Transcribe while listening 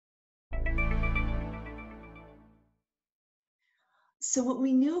So what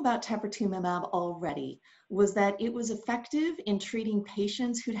we knew about teprotumumab already was that it was effective in treating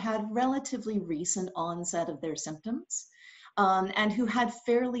patients who'd had relatively recent onset of their symptoms and who had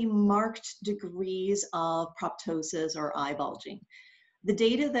fairly marked degrees of proptosis or eye bulging. The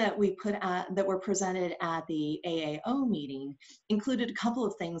data that that were presented at the AAO meeting included a couple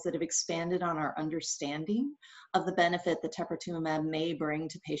of things that have expanded on our understanding of the benefit that teprotumumab may bring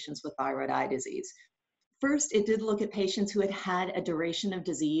to patients with thyroid eye disease. First, it did look at patients who had had a duration of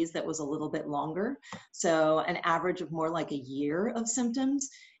disease that was a little bit longer, so an average of more like a year of symptoms,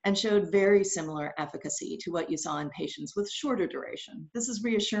 and showed very similar efficacy to what you saw in patients with shorter duration. This is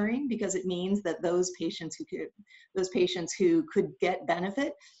reassuring because it means that those patients who could get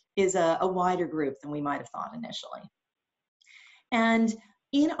benefit is a wider group than we might have thought initially. And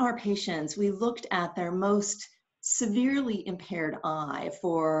in our patients, we looked at their most severely impaired eye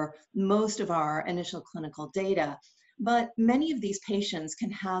for most of our initial clinical data, but many of these patients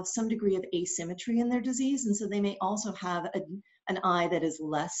can have some degree of asymmetry in their disease, and so they may also have an eye that is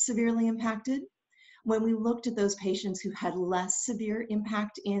less severely impacted. When we looked at those patients who had less severe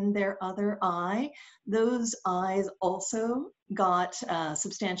impact in their other eye, those eyes also got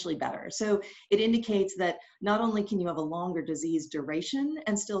substantially better. So it indicates that not only can you have a longer disease duration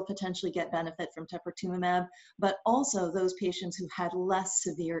and still potentially get benefit from teprotumumab, but also those patients who had less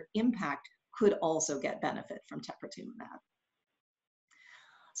severe impact could also get benefit from teprotumumab.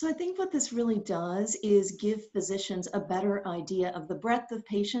 So I think what this really does is give physicians a better idea of the breadth of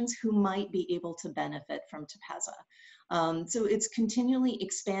patients who might be able to benefit from Tepezza. So it's continually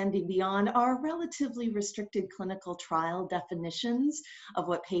expanding beyond our relatively restricted clinical trial definitions of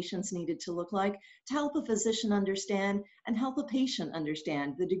what patients needed to look like to help a physician understand and help a patient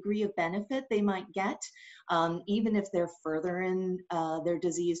understand the degree of benefit they might get, even if they're further in their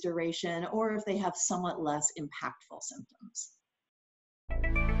disease duration or if they have somewhat less impactful symptoms.